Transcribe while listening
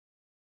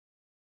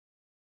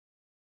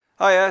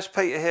Hi, it's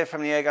Peter here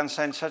from the Airgun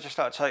Centre. I'd just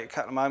like to take a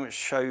couple of moments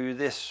to show you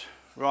this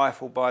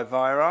rifle by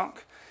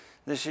Weihrauch.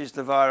 This is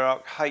the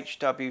Weihrauch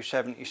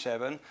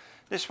HW77.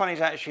 This one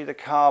is actually the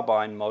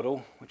carbine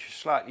model, which is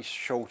slightly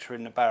shorter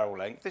in the barrel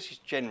length. This is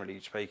generally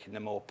speaking the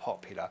more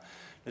popular.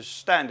 The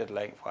standard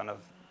length one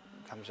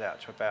comes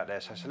out to about there,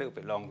 so it's a little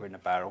bit longer in the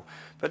barrel.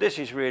 But this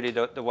is really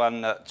the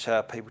one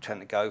that people tend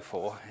to go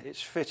for.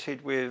 It's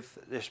fitted with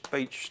this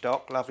beech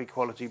stock, lovely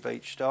quality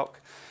beech stock,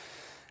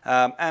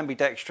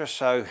 ambidextrous,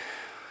 so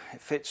it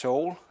fits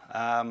all.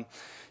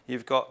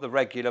 You've got the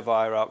regular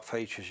Weihrauch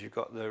features. You've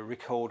got the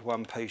Rekord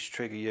one-piece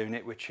trigger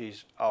unit, which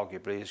is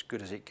arguably as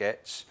good as it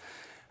gets.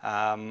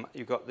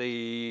 You've got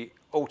the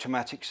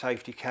automatic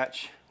safety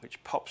catch,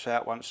 which pops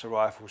out once the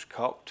rifle's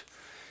cocked.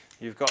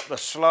 You've got the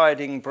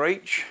sliding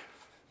breech.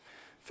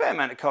 Fair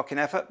amount of cocking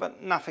effort,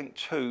 but nothing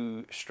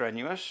too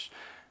strenuous.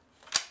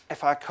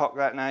 If I cock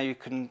that now, you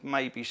can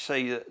maybe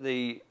see that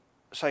the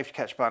safety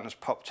catch button has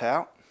popped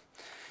out.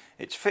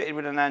 It's fitted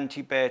with an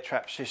anti-bear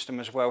trap system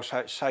as well, so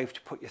it's safe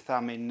to put your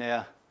thumb in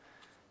there,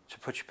 to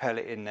put your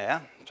pellet in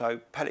there. So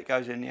pellet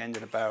goes in the end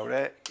of the barrel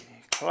there. You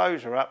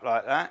close her up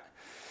like that.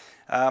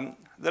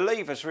 The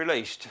lever's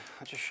released.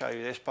 I'll just show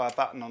you this by a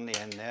button on the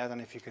end there. I don't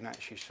know if you can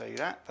actually see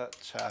that,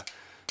 but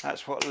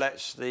that's what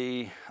lets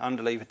the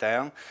underlever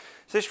down.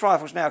 So this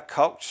rifle's now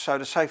cocked, so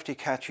the safety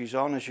catch is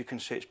on. As you can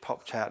see, it's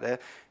popped out there.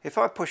 If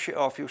I push it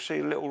off, you'll see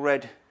a little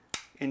red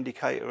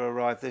indicator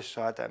arrive this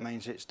side. That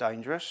means it's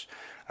dangerous.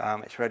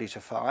 It's ready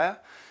to fire.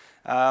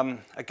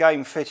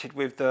 Again, fitted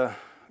with the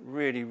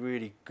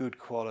really good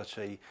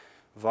quality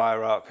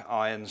Weihrauch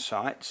iron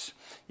sights.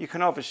 You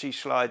can obviously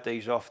slide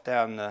these off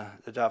down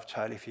the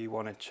dovetail if you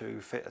wanted to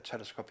fit a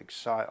telescopic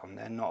sight on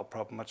there, not a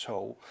problem at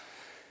all.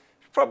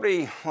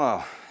 Probably,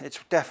 well, it's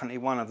definitely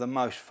one of the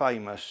most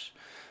famous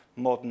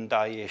modern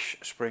day-ish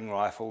spring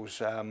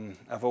rifles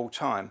of all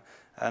time.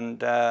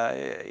 And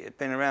it's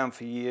been around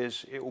for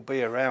years. It will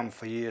be around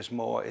for years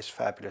more. It's a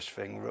fabulous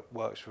thing.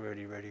 Works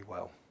really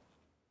well.